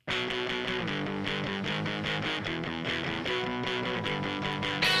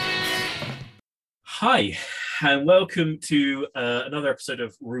Hi, and welcome to another episode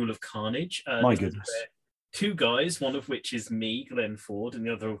of Rule of Carnage. My goodness. Two guys, one of which is me, Glenn Ford, and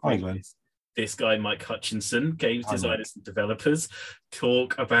the other of Hi, which Glenn. is this guy, Mike Hutchinson, games Hi, designers and developers,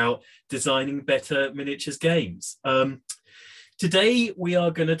 talk about designing better miniatures games. Today, we are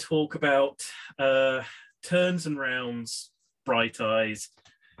going to talk about turns and rounds, bright eyes,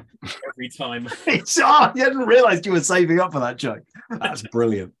 every time. I hadn't realised you were saving up for that joke. That's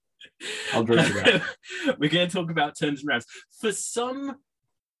brilliant. I'll drink to that. We're going to talk about turns and rounds. For some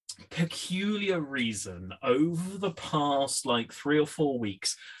peculiar reason, over the past 3 or 4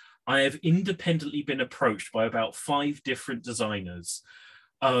 weeks, I have independently been approached by about 5 different designers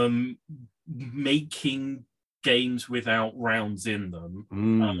making games without rounds in them,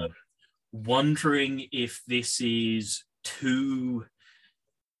 wondering if this is too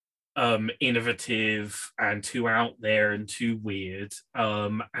innovative and too out there and too weird,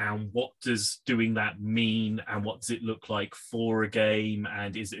 and what does doing that mean, and what does it look like for a game,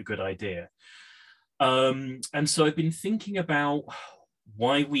 and is it a good idea? And so I've been thinking about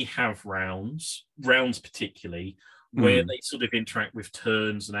why we have rounds particularly, where they sort of interact with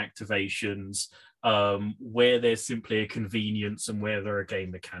turns and activations, where there's simply a convenience and where they're a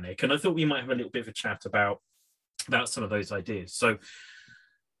game mechanic. And I thought we might have a little bit of a chat about some of those ideas. So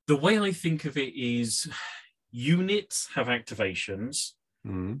the way I think of it is units have activations,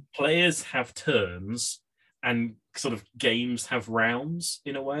 players have turns, and sort of games have rounds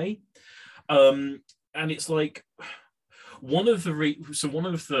in a way. And it's like one of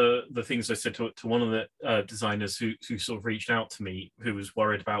the things I said to one of the designers who sort of reached out to me, who was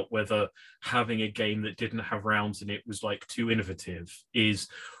worried about whether having a game that didn't have rounds in it was too innovative, is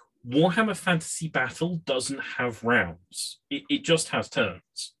Warhammer Fantasy Battle doesn't have rounds. It just has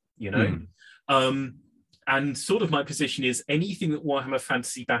turns, and sort of my position is anything that Warhammer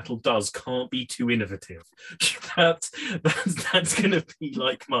Fantasy Battle does can't be too innovative. That's going to be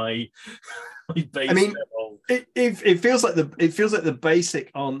my base level. It feels like the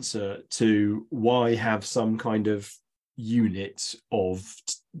basic answer to why have some kind of unit of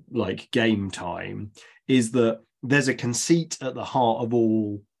game time is that there's a conceit at the heart of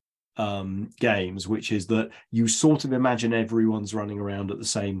all games, which is that you sort of imagine everyone's running around at the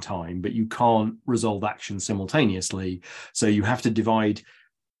same time, but you can't resolve action simultaneously. So you have to divide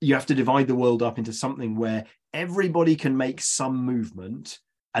the world up into something where everybody can make some movement,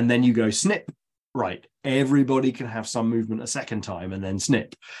 and then you go snip. Right, everybody can have some movement a second time and then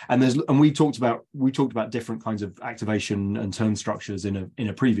snip. And we talked about different kinds of activation and turn structures in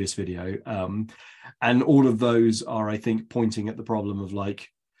a previous video, and all of those are, I think, pointing at the problem of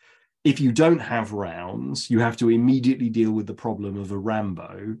if you don't have rounds, you have to immediately deal with the problem of a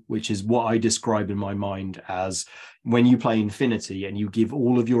Rambo, which is what I describe in my mind as when you play Infinity and you give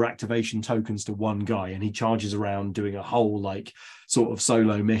all of your activation tokens to one guy and he charges around doing a whole sort of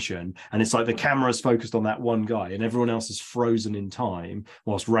solo mission. And it's the camera's focused on that one guy and everyone else is frozen in time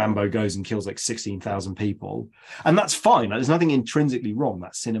whilst Rambo goes and kills 16,000 people. And that's fine. There's nothing intrinsically wrong.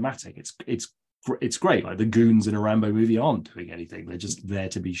 That's cinematic. It's great. The goons in a Rambo movie aren't doing anything. They're just there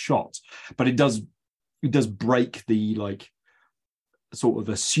to be shot. But it does break the sort of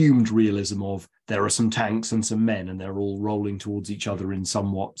assumed realism of there are some tanks and some men and they're all rolling towards each other in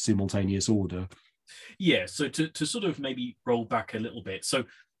somewhat simultaneous order. Yeah, so to sort of maybe roll back a little bit. So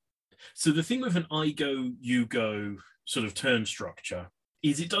the thing with an I go, you go sort of turn structure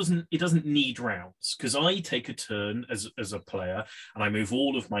is it doesn't need rounds, because I take a turn as a player and I move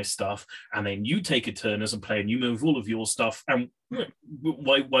all of my stuff, and then you take a turn as a player and you move all of your stuff, and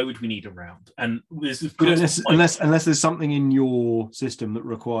why would we need a round? And this is unless there's something in your system that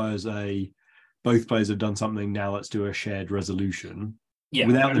requires both players have done something, now let's do a shared resolution. Yeah,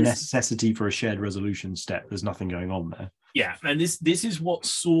 without the necessity for a shared resolution step, there's nothing going on there. Yeah, and this is what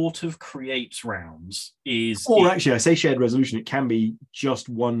sort of creates rounds. Actually, I say shared resolution, it can be just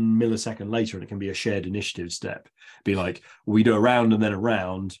 1 millisecond later, and it can be a shared initiative step. Be we do a round and then a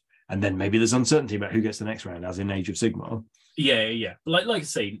round, and then maybe there's uncertainty about who gets the next round, as in Age of Sigmar. Yeah. Like I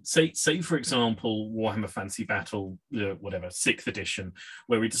say for example, Warhammer Fantasy Battle, 6th edition,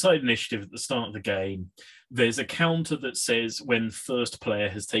 where we decide initiative at the start of the game. There's a counter that says when first player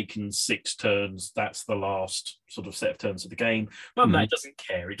has taken 6 turns, that's the last sort of set of turns of the game. But that doesn't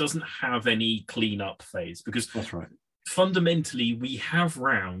care. It doesn't have any cleanup phase, because that's right. Fundamentally, we have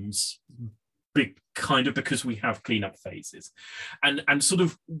rounds because we have cleanup phases, and sort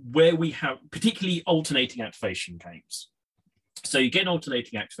of where we have particularly alternating activation games. So you get an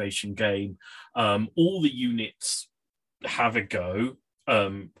alternating activation game, all the units have a go,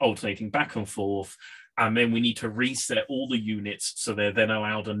 alternating back and forth, and then we need to reset all the units so they're then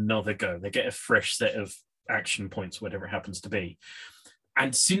allowed another go. They get a fresh set of action points, whatever it happens to be.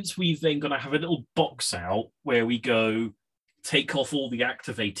 And since we've then got to have a little box out where we go, take off all the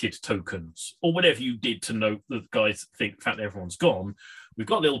activated tokens or whatever you did to note that the guys think the fact that everyone's gone, we've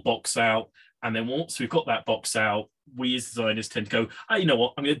got a little box out. And then once we've got that box out, we as designers tend to go, oh, you know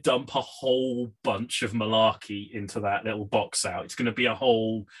what, I'm going to dump a whole bunch of malarkey into that little box out. It's going to be a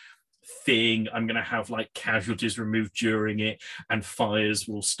whole thing. I'm going to have like casualties removed during it, and fires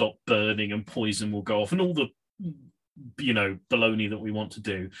will stop burning and poison will go off and all the, you know, baloney that we want to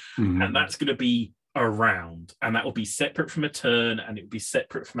do. And that's going to be around, and that will be separate from a turn, and it will be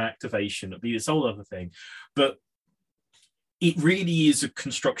separate from activation. It'll be this whole other thing. But it really is a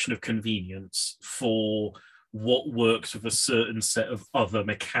construction of convenience for what works with a certain set of other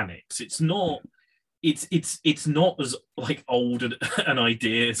mechanics. It's not as like old an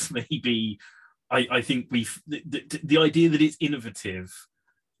idea as maybe I think the idea that it's innovative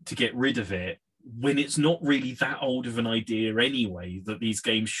to get rid of it when it's not really that old of an idea anyway, that these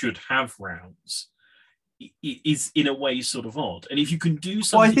games should have rounds, is in a way sort of odd. And if you can do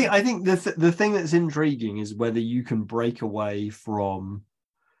something, well, I think the thing that's intriguing is whether you can break away from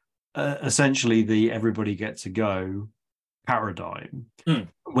essentially the everybody gets a go paradigm,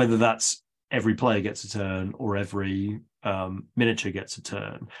 whether that's every player gets a turn or every miniature gets a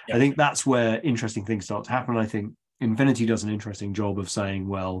turn. I think that's where interesting things start to happen. I think Infinity does an interesting job of saying,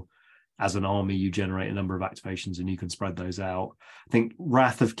 well, as an army, you generate a number of activations and you can spread those out. I think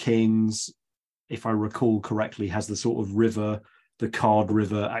Wrath of Kings, if I recall correctly, has the sort of the card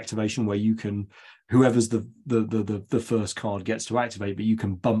river activation where you can, whoever's the first card gets to activate, but you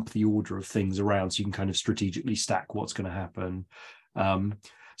can bump the order of things around so you can kind of strategically stack what's going to happen.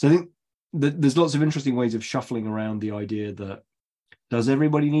 So I think there's lots of interesting ways of shuffling around the idea that, does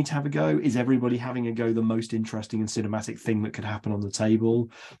everybody need to have a go? Is everybody having a go the most interesting and cinematic thing that could happen on the table?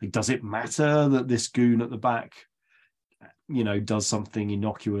 Like, does it matter that this goon at the back, you know, does something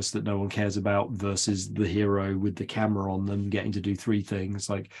innocuous that no one cares about versus the hero with the camera on them getting to do three things?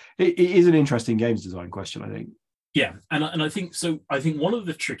 Like, it is an interesting games design question, I think. Yeah, and I think so. I think one of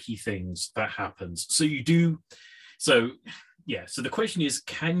the tricky things that happens, so the question is,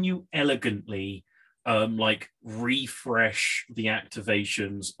 can you elegantly like refresh the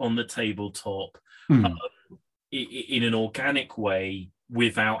activations on the tabletop in an organic way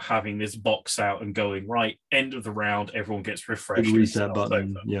without having this box out and going, right, end of the round, everyone gets refreshed. Reset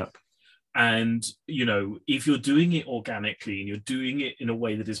button, yeah. And, you know, if you're doing it organically and you're doing it in a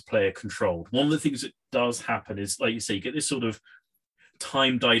way that is player controlled, one of the things that does happen is, like you say, you get this sort of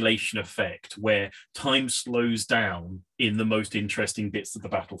time dilation effect where time slows down in the most interesting bits of the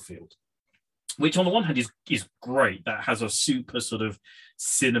battlefield, which on the one hand is great. That has a super sort of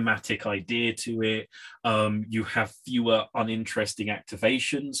cinematic idea to it. You have fewer uninteresting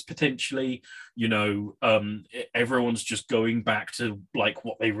activations potentially. You know, everyone's just going back to like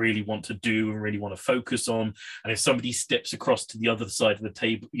what they really want to do and really want to focus on. And if somebody steps across to the other side of the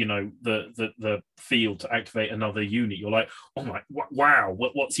table, you know, the field to activate another unit, you're like, oh my, wow,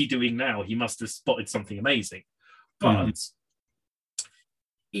 what's he doing now? He must have spotted something amazing. But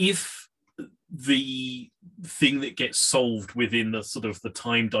if the thing that gets solved within the sort of the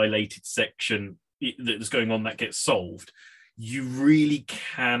time dilated section that's going on that gets solved, you really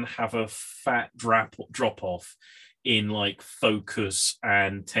can have a fat drop off in like focus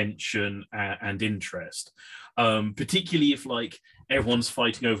and tension and interest, particularly if like everyone's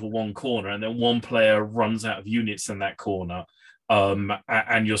fighting over one corner and then one player runs out of units in that corner,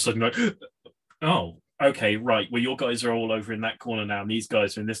 and you're suddenly like, oh, okay, right, well, your guys are all over in that corner now, and these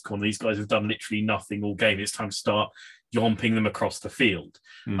guys are in this corner. These guys have done literally nothing all game. It's time to start yomping them across the field.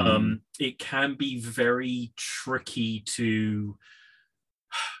 It can be very tricky to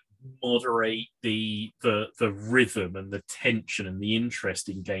moderate the rhythm and the tension and the interest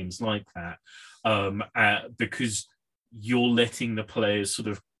in games like that, because you're letting the players sort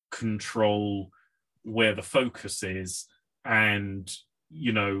of control where the focus is, and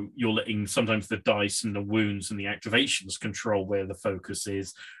you know, you're letting sometimes the dice and the wounds and the activations control where the focus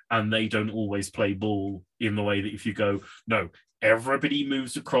is, and they don't always play ball in the way that if you go, no, everybody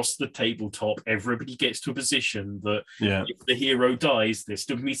moves across the tabletop, everybody gets to a position that if the hero dies, there's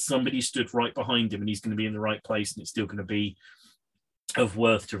still going to be somebody stood right behind him and he's going to be in the right place and it's still going to be of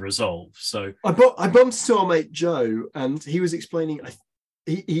worth to resolve. So I bumped into our mate Joe, and he was explaining,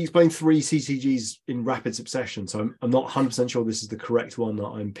 he explained 3 CCGs in rapid succession, so I'm not 100% sure this is the correct one that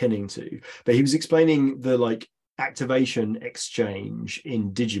I'm pinning to, but he was explaining the like activation exchange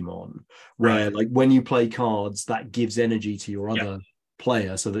in Digimon, where like when you play cards, that gives energy to your other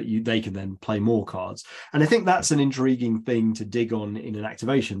player so that they can then play more cards. And I think that's an intriguing thing to dig on in an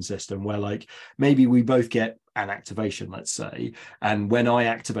activation system where like maybe we both get an activation, let's say, and when I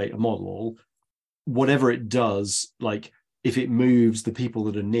activate a model, whatever it does, like if it moves, the people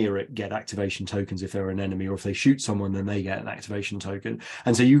that are near it get activation tokens if they're an enemy, or if they shoot someone, then they get an activation token.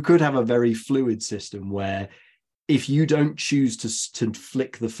 And so you could have a very fluid system where if you don't choose to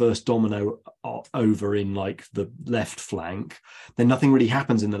flick the first domino over in like the left flank, then nothing really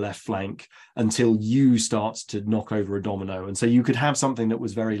happens in the left flank until you start to knock over a domino. And so you could have something that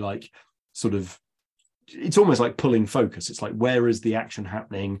was very like sort of, it's almost like pulling focus. It's like, where is the action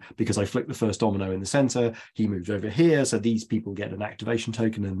happening? Because I flicked the first domino in the center, he moved over here, so these people get an activation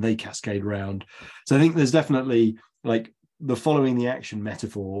token and they cascade around. So I think there's definitely like the following the action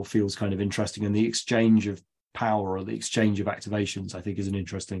metaphor feels kind of interesting, and the exchange of power or the exchange of activations I think is an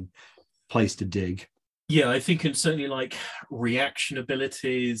interesting place to dig. Yeah, I think it's certainly like reaction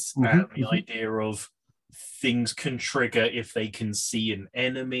abilities and the idea of things can trigger if they can see an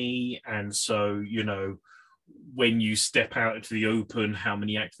enemy. And so, you know, when you step out into the open, how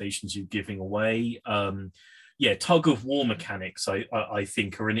many activations you're giving away. Yeah, tug of war mechanics, I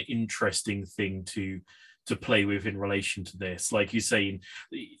think, are an interesting thing to play with in relation to this. Like you say,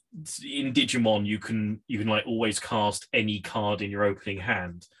 in Digimon, you can like always cast any card in your opening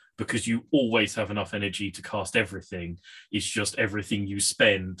hand because you always have enough energy to cast everything. It's just everything you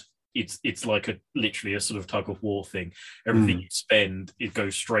spend. It's like literally a sort of tug of war thing. Everything you spend, it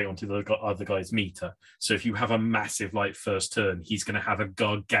goes straight onto the other guy's meter. So if you have a massive like first turn, he's going to have a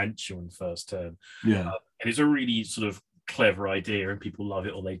gargantuan first turn. Yeah, and it's a really sort of clever idea, and people love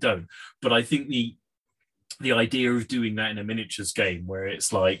it or they don't. But I think the idea of doing that in a miniatures game where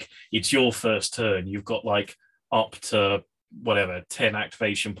it's like it's your first turn, you've got like up to whatever 10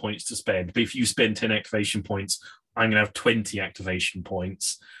 activation points to spend, but if you spend 10 activation points, I'm gonna have 20 activation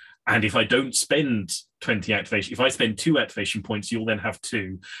points, and if I don't spend 20 activation, if I spend 2 activation points, you'll then have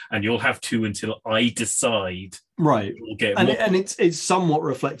 2, and you'll have 2 until I decide. Right. You'll get and it's somewhat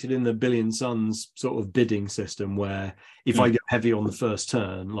reflected in the Billion Suns sort of bidding system where if I go heavy on the first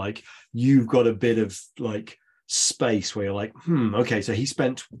turn, like you've got a bit of like space where you're like, okay, so he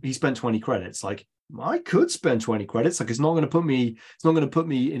spent 20 credits. Like I could spend 20 credits. Like it's not going to put me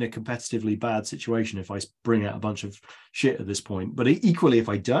in a competitively bad situation if I bring out a bunch of shit at this point. But equally, if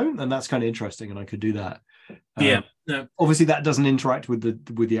I don't, then that's kind of interesting, and I could do that. Yeah. No. Obviously, that doesn't interact with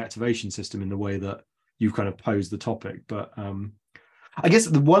the activation system in the way that you've kind of posed the topic. But I guess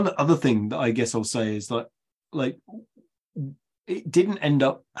the one other thing that I guess I'll say is that like it didn't end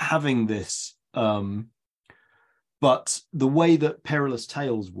up having this. But the way that Perilous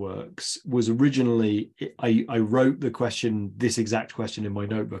Tales works was originally, I wrote this exact question in my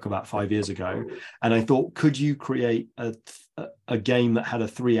notebook about 5 years ago. And I thought, could you create a game that had a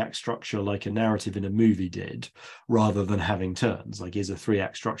 3-act structure like a narrative in a movie did, rather than having turns? Like, is a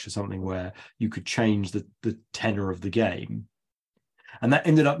 3-act structure something where you could change the tenor of the game? And that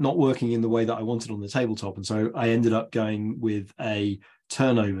ended up not working in the way that I wanted on the tabletop. And so I ended up going with a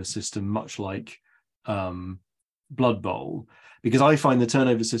turnover system, much like Blood Bowl, because I find the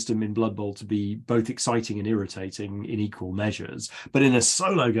turnover system in Blood Bowl to be both exciting and irritating in equal measures. But in a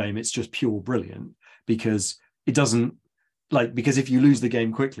solo game, it's just pure brilliant because it doesn't because if you lose the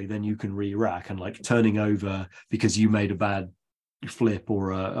game quickly, then you can re-rack, and like turning over because you made a bad flip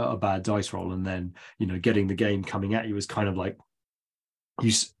or a bad dice roll, and then, you know, getting the game coming at you is kind of like,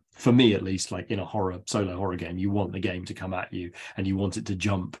 for me at least, like in a solo horror game, you want the game to come at you and you want it to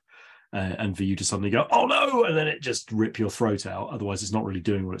jump. And for you to suddenly go, oh no, and then it just rip your throat out. Otherwise, it's not really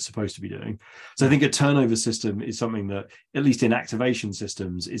doing what it's supposed to be doing. So I think a turnover system is something that, at least in activation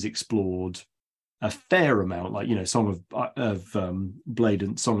systems, is explored a fair amount. Like, you know, Song of Blade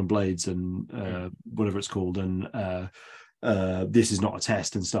and Song and Blades and whatever it's called, and This Is Not a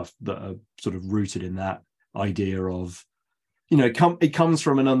Test and stuff that are sort of rooted in that idea of, you know, it comes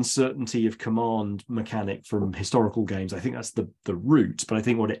from an uncertainty of command mechanic from historical games. I think that's the root, but I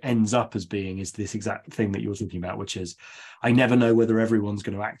think what it ends up as being is this exact thing that you're talking about, which is I never know whether everyone's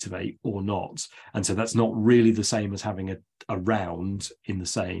going to activate or not. And so that's not really the same as having a round in the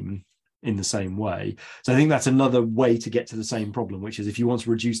same way. So I think that's another way to get to the same problem, which is if you want to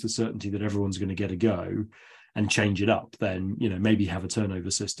reduce the certainty that everyone's going to get a go and change it up, then, you know, maybe have a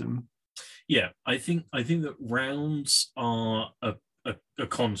turnover system. Yeah, I think that rounds are a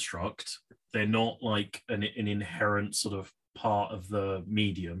construct. They're not like an inherent sort of part of the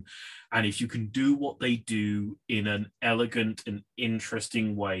medium. And if you can do what they do in an elegant and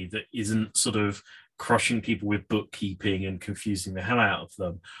interesting way that isn't sort of crushing people with bookkeeping and confusing the hell out of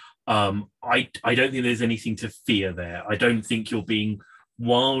them, I don't think there's anything to fear there. I don't think you're being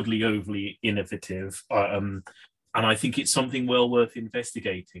wildly overly innovative. And I think it's something well worth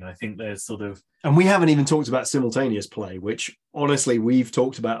investigating. I think there's sort of... And we haven't even talked about simultaneous play, which honestly we've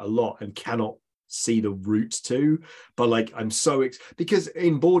talked about a lot and cannot see the route to. But like, I'm so because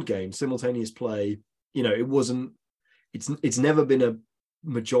in board games, simultaneous play, you know, it's never been a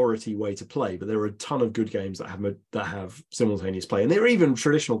majority way to play, but there are a ton of good games that have simultaneous play, and there are even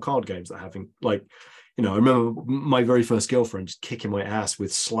traditional card games that having, like, you know, I remember my very first girlfriend just kicking my ass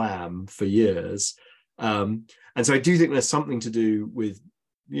with Slam for years. And so I do think there's something to do with,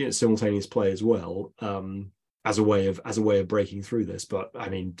 you know, simultaneous play as well, as a way of breaking through this. But I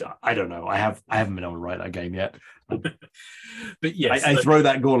mean, I don't know. I haven't been able to write that game yet. But yes, I throw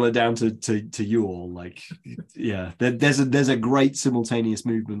that gauntlet down to you all. Like, yeah, there's a great simultaneous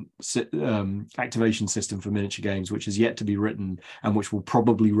movement activation system for miniature games, which is yet to be written and which will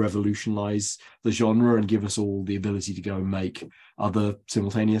probably revolutionize the genre and give us all the ability to go and make other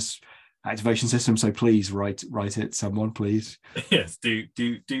simultaneous activation system. So please write it, someone, please. Yes,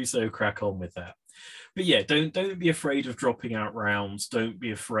 do so. Crack on with that. But yeah, don't be afraid of dropping out rounds. Don't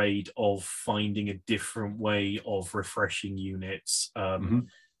be afraid of finding a different way of refreshing units.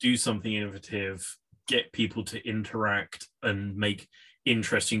 Do something innovative. Get people to interact and make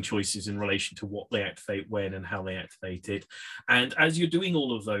interesting choices in relation to what they activate when and how they activate it. And as you're doing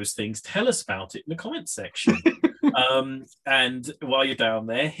all of those things, tell us about it in the comments section. And while you're down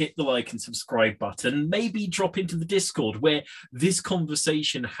there, hit the like and subscribe button. Maybe drop into the Discord, where this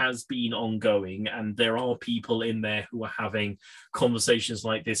conversation has been ongoing, and there are people in there who are having conversations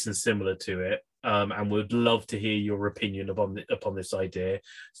like this and similar to it. And would love to hear your opinion upon this idea.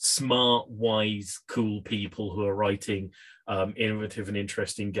 Smart, wise, cool people who are writing innovative and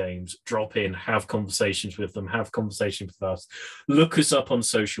interesting games. Drop in, have conversations with them, have conversations with us. Look us up on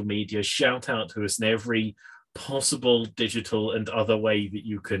social media. Shout out to us in every possible digital and other way that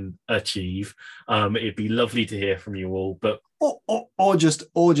you can achieve. It'd be lovely to hear from you all. But or just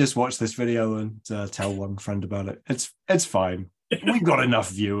watch this video and tell one friend about it. It's fine. We've got enough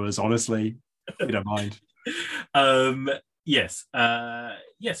viewers, honestly. We don't mind. Yes,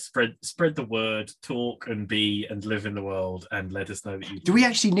 spread the word, talk and be and live in the world, and let us know that you do. We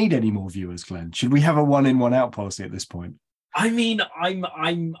actually need any more viewers, Glenn? Should we have a 1 in 1 out policy at this point? I mean,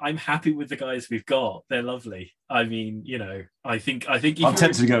 I'm happy with the guys we've got. They're lovely. I mean, you know, I think if I'm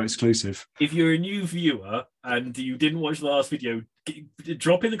tempted to go exclusive. If you're a new viewer and you didn't watch the last video,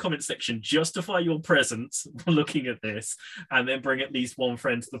 drop in the comment section, justify your presence looking at this, and then bring at least one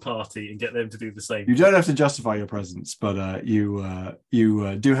friend to the party and get them to do the same. You don't have to justify your presence, but you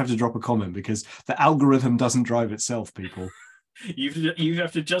do have to drop a comment, because the algorithm doesn't drive itself, people. You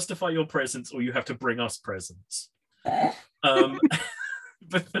have to justify your presence, or you have to bring us presents.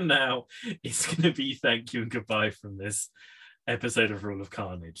 But for now, it's going to be thank you and goodbye from this episode of Rule of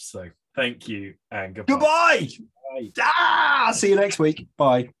Carnage. So thank you and goodbye. Goodbye. Bye. See you next week.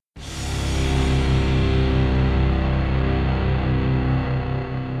 Bye.